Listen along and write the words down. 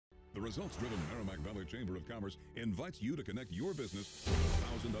The results-driven Merrimack Valley Chamber of Commerce invites you to connect your business with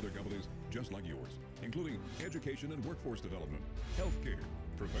 1,000 other companies just like yours, including education and workforce development, healthcare,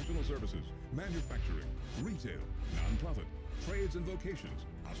 professional services, manufacturing, retail, nonprofit, trades and vocations,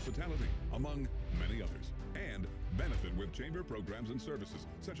 hospitality, among many others, and benefit with chamber programs and services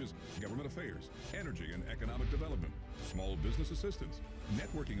such as government affairs, energy and economic development, small business assistance,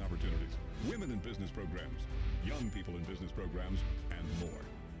 networking opportunities, women in business programs, young people in business programs, and more.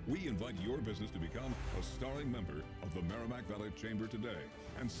 We invite your business to become a starring member of the Merrimack Valley Chamber today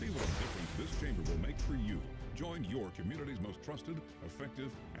and see what a difference this chamber will make for you. Join your community's most trusted, effective,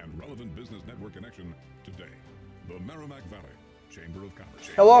 and relevant business network connection today. The Merrimack Valley Chamber of Commerce.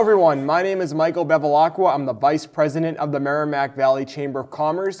 Hello everyone, my name is Michael Bevilacqua. I'm the Vice President of the Merrimack Valley Chamber of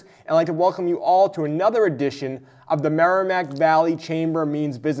Commerce, and I'd like to welcome you all to another edition of the Merrimack Valley Chamber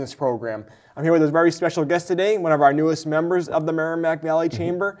Means Business program. I'm here with a very special guest today, one of our newest members of the Merrimack Valley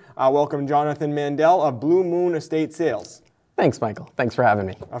Chamber. Welcome Jonathan Mandel of BlueMoonEstateSales. Thanks, Michael. Thanks for having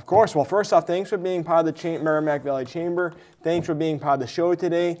me. Of course. Well, first off, thanks for being part of the Merrimack Valley Chamber. Thanks for being part of the show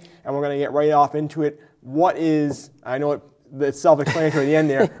today, and we're going to get right off into it. What is, I know it's self-explanatory at the end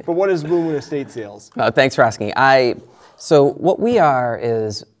there, but what is BlueMoonEstateSales? Thanks for asking. So what we are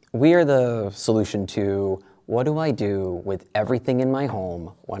is, we are the solution to what do I do with everything in my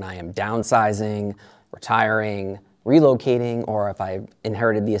home when I am downsizing, retiring, relocating, or if I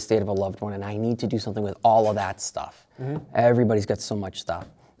inherited the estate of a loved one and I need to do something with all of that stuff. Mm-hmm. Everybody's got so much stuff.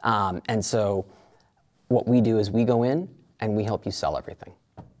 And so what we do is we go in and we help you sell everything.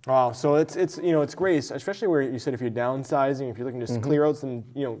 Wow, so it's great, especially where you said if you're downsizing, if you're looking to just clear out some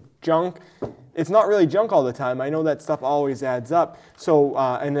junk. It's not really junk all the time. I know that stuff always adds up. So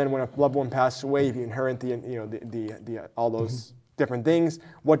and then when a loved one passes away, if you inherit the all those different things,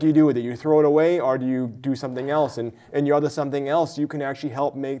 what do you do with it? You throw it away, or do you do something else? And your other something else, you can actually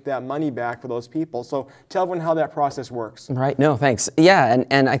help make that money back for those people. So tell everyone how that process works. Right. No, thanks. Yeah,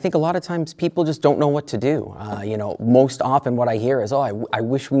 and I think a lot of times people just don't know what to do. Most often what I hear is, oh, I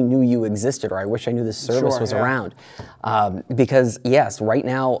wish we knew you existed, or I wish I knew this service was around. Because yes, right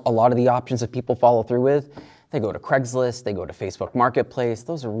now a lot of the options that people follow through with, they go to Craigslist, they go to Facebook Marketplace.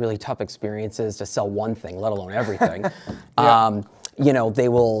 Those are really tough experiences to sell one thing, let alone everything. They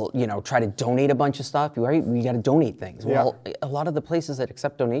will, try to donate a bunch of stuff. Right? We got to donate things. Well, a lot of the places that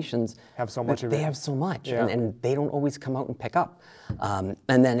accept donations have so much of it. They have so much, and they don't always come out and pick up. And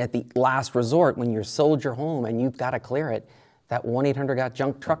then at the last resort, when you're sold your home and you've got to clear it, that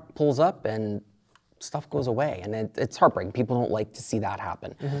 1-800-GOT-JUNK truck pulls up and stuff goes away, and it's heartbreaking. People don't like to see that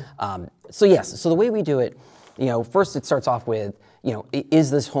happen. Mm-hmm. So the way we do it, first it starts off with,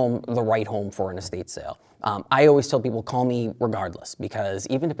 is this home the right home for an estate sale? I always tell people, call me regardless, because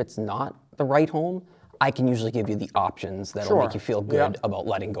even if it's not the right home, I can usually give you the options that'll make you feel good about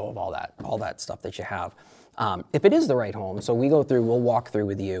letting go of all that stuff that you have. If it is the right home, so we'll walk through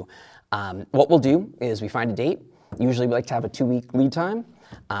with you. What we'll do is we find a date. Usually we like to have a 2-week lead time.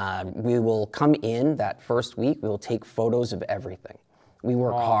 We will come in that first week. We will take photos of everything. We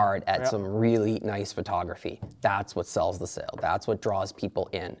work hard at some really nice photography. That's what sells the sale. That's what draws people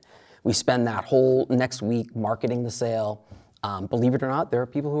in. We spend that whole next week marketing the sale. Believe it or not, there are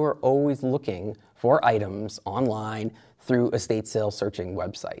people who are always looking for items online through estate sale searching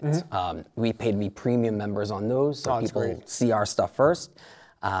websites. Mm-hmm. We pay to be premium members on those, so people see our stuff first.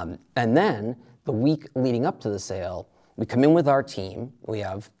 And then the week leading up to the sale, we come in with our team. We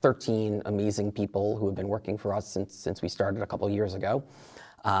have 13 amazing people who have been working for us since we started a couple of years ago.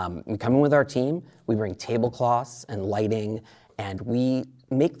 We come in with our team. We bring tablecloths and lighting, and we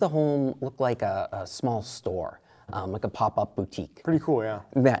make the home look like a small store, like a pop-up boutique. Pretty cool, yeah.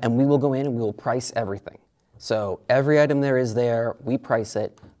 Yeah, and we will go in and we will price everything. So every item there is there, we price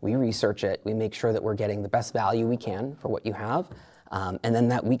it, we research it, we make sure that we're getting the best value we can for what you have. And then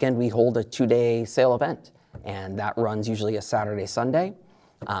that weekend we hold a 2-day sale event. And that runs usually a Saturday, Sunday.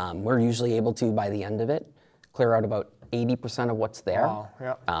 We're usually able to, by the end of it, clear out about 80% of what's there. Wow,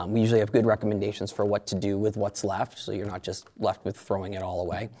 yeah. We usually have good recommendations for what to do with what's left, so you're not just left with throwing it all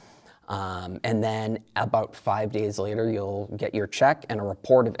away. And then about 5 days later, you'll get your check and a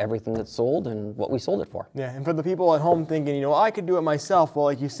report of everything that's sold and what we sold it for. Yeah, and for the people at home thinking, I could do it myself, well,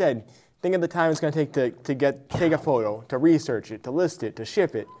 like you said, think of the time it's going to take to take a photo, to research it, to list it, to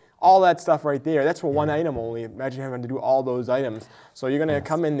ship it. All that stuff right there, that's for one item only. Imagine having to do all those items. So you're going to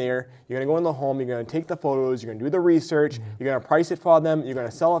come in there, you're going to go in the home, you're going to take the photos, you're going to do the research, you're going to price it for them, you're going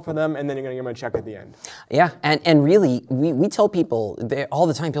to sell it for them, and then you're going to give them a check at the end. Yeah, and really, we tell people, all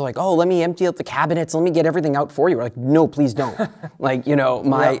the time, people are like, oh, let me empty out the cabinets, let me get everything out for you. We're like, no, please don't.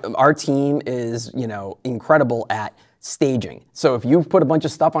 Our team is, incredible at staging. So if you put a bunch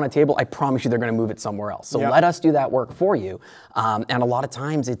of stuff on a table, I promise you they're going to move it somewhere else. So let us do that work for you. And a lot of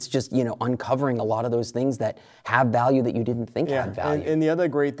times it's just, uncovering a lot of those things that have value that you didn't think had value. And the other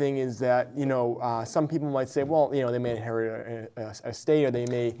great thing is that, some people might say, well, they may inherit a estate, or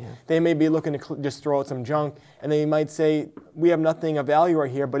they may be looking to just throw out some junk, and they might say, we have nothing of value right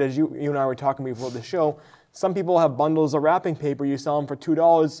here, but as you and I were talking before the show, some people have bundles of wrapping paper. You sell them for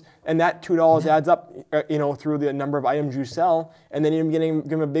 $2, and that $2 adds up, through the number of items you sell, and then you're give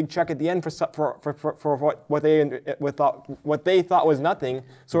them a big check at the end for what they thought was nothing.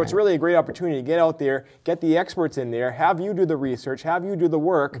 So it's really a great opportunity to get out there, get the experts in there, have you do the research, have you do the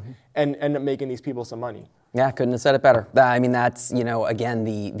work, and end up making these people some money. Yeah, couldn't have said it better. I mean, that's, again,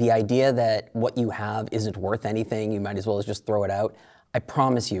 the idea that what you have isn't worth anything, you might as well just throw it out. I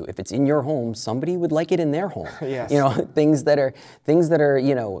promise you, if it's in your home, somebody would like it in their home. Yes. Things that are,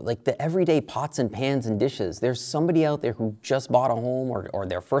 like the everyday pots and pans and dishes. There's somebody out there who just bought a home or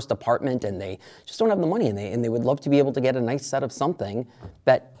their first apartment, and they just don't have the money, and they would love to be able to get a nice set of something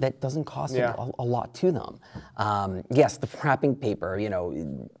that doesn't cost a lot to them. Yes, the wrapping paper,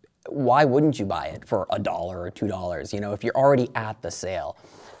 why wouldn't you buy it for $1 or $2? If you're already at the sale.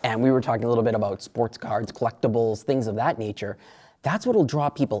 And we were talking a little bit about sports cards, collectibles, things of that nature. That's what'll draw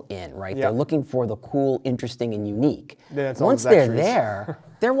people in, right? Yeah. They're looking for the cool, interesting, and unique. Once they're there,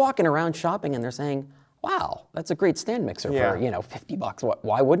 they're walking around shopping and they're saying, wow, that's a great stand mixer for, $50.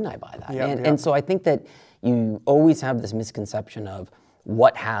 Why wouldn't I buy that? And so I think that you always have this misconception of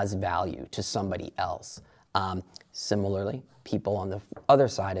what has value to somebody else. Similarly, people on the other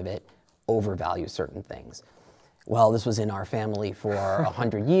side of it overvalue certain things. Well, this was in our family for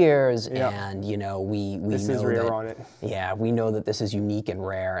 100 years, and we this know is rare that, on it. Yeah, we know that this is unique and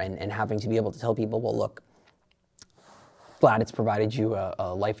rare, and having to be able to tell people, well, look, glad it's provided you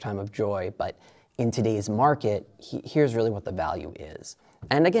a lifetime of joy, but in today's market, here's really what the value is.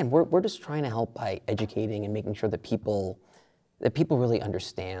 And again, we're just trying to help by educating and making sure that people really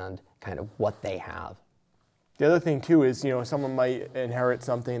understand kind of what they have. The other thing too is, someone might inherit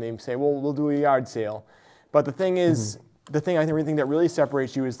something and they say, well, we'll do a yard sale. But the thing is, I think that really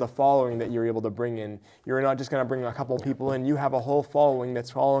separates you is the following that you're able to bring in. You're not just going to bring a couple of people in. You have a whole following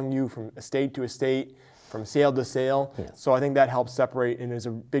that's following you from estate to estate, from sale to sale. Yeah. So I think that helps separate and is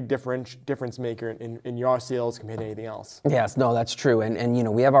a big difference maker in your sales compared to anything else. Yes, no, that's true.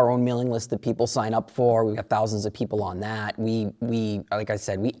 And we have our own mailing list that people sign up for. We've got thousands of people on that. We like I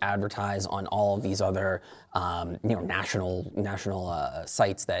said, we advertise on all of these other national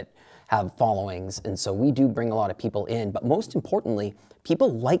sites that have followings, and so we do bring a lot of people in, but most importantly, people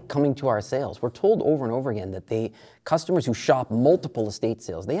like coming to our sales. We're told over and over again that customers who shop multiple estate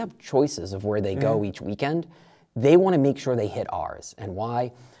sales, they have choices of where they go each weekend. They want to make sure they hit ours. And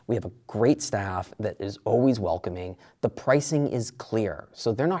why? We have a great staff that is always welcoming. The pricing is clear,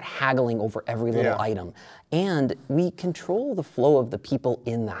 so they're not haggling over every little item. And we control the flow of the people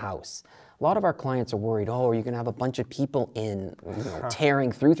in the house. A lot of our clients are worried, oh, you're going to have a bunch of people in,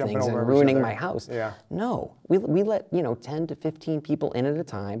 tearing through things and ruining my house. Yeah. No, we let 10 to 15 people in at a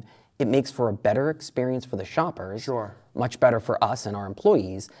time. It makes for a better experience for the shoppers. Sure. Much better for us and our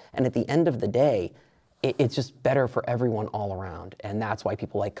employees. And at the end of the day, it's just better for everyone all around. And that's why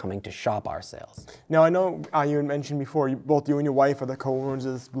people like coming to shop our sales. Now, I know you had mentioned before, both you and your wife are the co-owners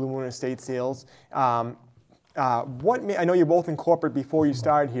of this Blue Moon Estate Sales. I know you're both in corporate before you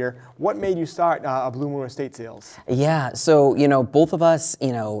started here. What made you start Blue Moon Estate Sales? Yeah, so both of us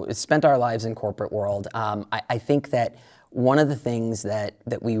spent our lives in corporate world. I think that one of the things that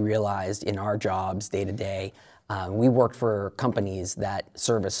we realized in our jobs day to day, we worked for companies that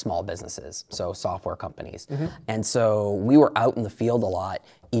service small businesses, so software companies. And so we were out in the field a lot,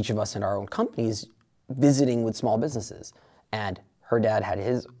 each of us in our own companies, visiting with small businesses. And her dad had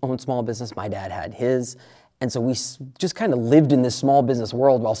his own small business, my dad had his. And so we just kind of lived in this small business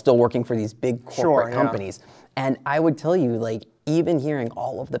world while still working for these big corporate companies. And I would tell you, even hearing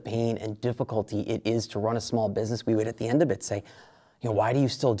all of the pain and difficulty it is to run a small business, we would at the end of it say, why do you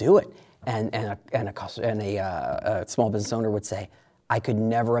still do it? And a small business owner would say, I could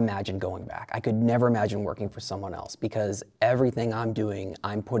never imagine going back. I could never imagine working for someone else because everything I'm doing,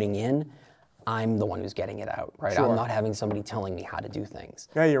 I'm putting in, I'm the one who's getting it out, right? Sure. I'm not having somebody telling me how to do things.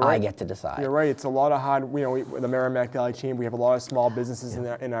 Yeah, you're right. I get to decide. You're right. It's a lot of hard, the Merrimack Valley Chamber, we have a lot of small businesses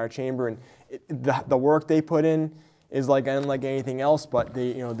in our chamber, and the work they put in is unlike anything else, but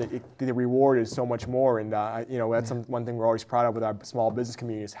the reward is so much more. And that's one thing we're always proud of with our small business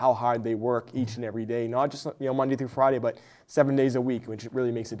community is how hard they work each and every day, not just Monday through Friday, but 7 days a week, which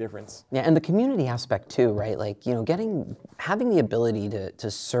really makes a difference. Yeah, and the community aspect too, right? Having the ability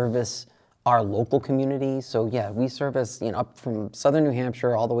to service our local community. So yeah, we service, up from southern New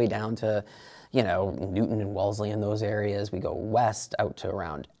Hampshire all the way down to, Newton and Wellesley and those areas. We go west out to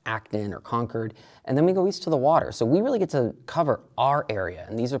around Acton or Concord, and then we go east to the water. So we really get to cover our area,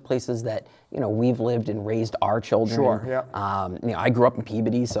 and these are places that we've lived and raised our children. Sure, yeah. I grew up in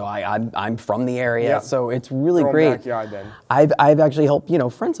Peabody, so I'm from the area. Yeah. So it's really great. Backyard, then. I've actually helped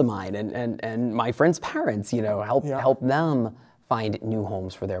friends of mine and my friends' parents help them find new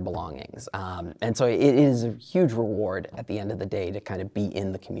homes for their belongings. And so it is a huge reward at the end of the day to kind of be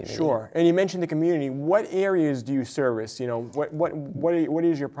in the community. Sure. And you mentioned the community. What areas do you service? What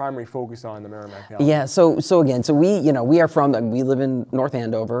is your primary focus on in the Merrimack Valley? Yeah. So we live in North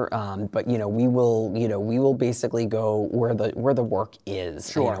Andover, but we will basically go where the work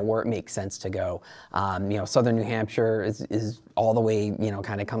is. Sure. Where it makes sense to go. Southern New Hampshire is all the way,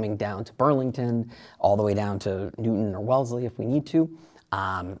 kind of coming down to Burlington, all the way down to Newton or Wellesley if we need to.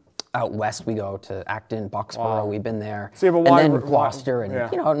 Out west we go to Acton, Boxborough. Wow. We've been there. So you have and then Gloucester and yeah.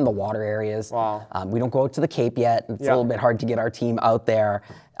 Out in the water areas. Wow. We don't go out to the Cape yet. It's a little bit hard to get our team out there.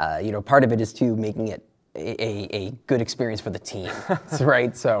 Part of it is too making it a good experience for the team,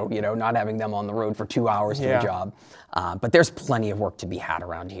 right? So not having them on the road for 2 hours to a job. But there's plenty of work to be had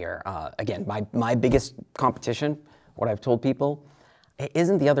around here. Again, my biggest competition, what I've told people, it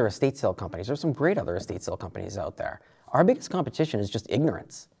isn't the other estate sale companies. There's some great other estate sale companies out there. Our biggest competition is just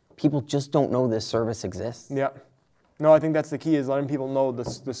ignorance. People just don't know this service exists. Yeah. No, I think that's the key, is letting people know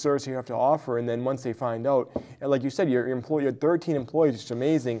the service you have to offer, and then once they find out, and like you said, your 13 employees, which is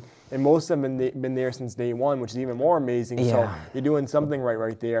amazing, and most of them have been there since day one, which is even more amazing. Yeah. So you're doing something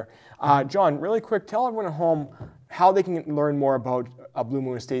right there. John, really quick, tell everyone at home how they can learn more about Blue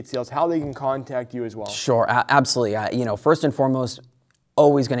Moon Estate Sales, how they can contact you as well. Sure, absolutely. First and foremost,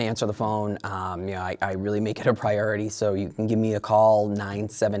 always going to answer the phone. I really make it a priority, so you can give me a call,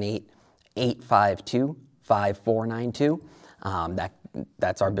 978-852-5492.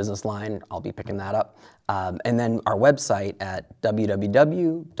 That's our business line. I'll be picking that up. And then our website at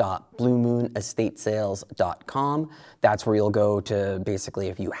www.BlueMoonEstateSales.com. That's where you'll go to basically,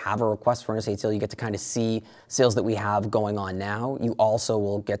 if you have a request for an estate sale, you get to kind of see sales that we have going on now. You also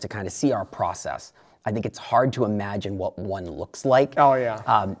will get to kind of see our process. I think it's hard to imagine what one looks like. Oh,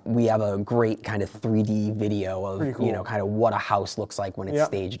 yeah. We have a great kind of 3D video of, cool. Kind of what a house looks like when it's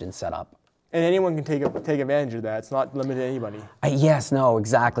staged and set up. And anyone can take advantage of that. It's not limited to anybody. Yes, no,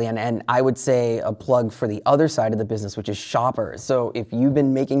 exactly. And I would say a plug for the other side of the business, which is shoppers. So if you've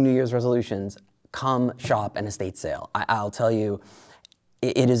been making New Year's resolutions, come shop an estate sale. I'll tell you,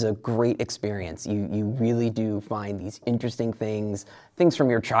 it is a great experience. You really do find these interesting things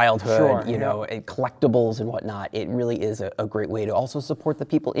from your childhood, collectibles and whatnot. It really is a great way to also support the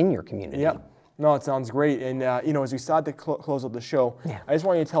people in your community. Yep. No, it sounds great. And, as we start to close out the show, I just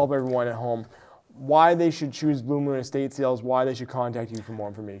want you to tell everyone at home why they should choose Blue Moon Estate Sales, why they should contact you for more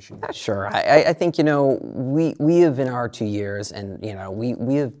information. Sure. I think, we have in our 2 years, and,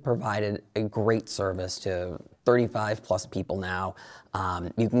 we have provided a great service to 35 plus people now.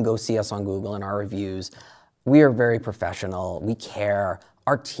 You can go see us on Google and our reviews. We are very professional. We care.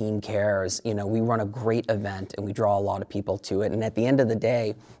 Our team cares. We run a great event and we draw a lot of people to it. And at the end of the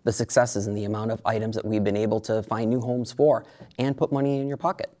day, the success is in the amount of items that we've been able to find new homes for and put money in your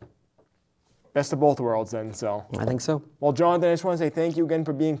pocket. Best of both worlds then, so. I think so. Well, Jonathan, I just want to say thank you again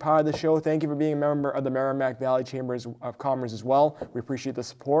for being part of the show. Thank you for being a member of the Merrimack Valley Chamber of Commerce as well. We appreciate the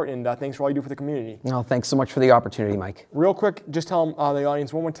support, and thanks for all you do for the community. Well, thanks so much for the opportunity, Mike. Real quick, just tell the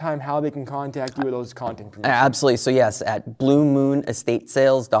audience one more time how they can contact you with those content information. Absolutely. So yes, at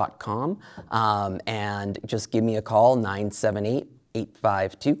BlueMoonEstateSales.com, and just give me a call,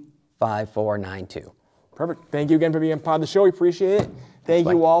 978-852-5492. Perfect. Thank you again for being part of the show. We appreciate it. Thank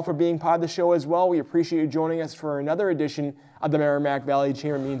you all for being part of the show as well. We appreciate you joining us for another edition of the Merrimack Valley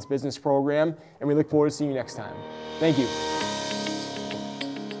Chamber Means Business Program, and we look forward to seeing you next time. Thank you.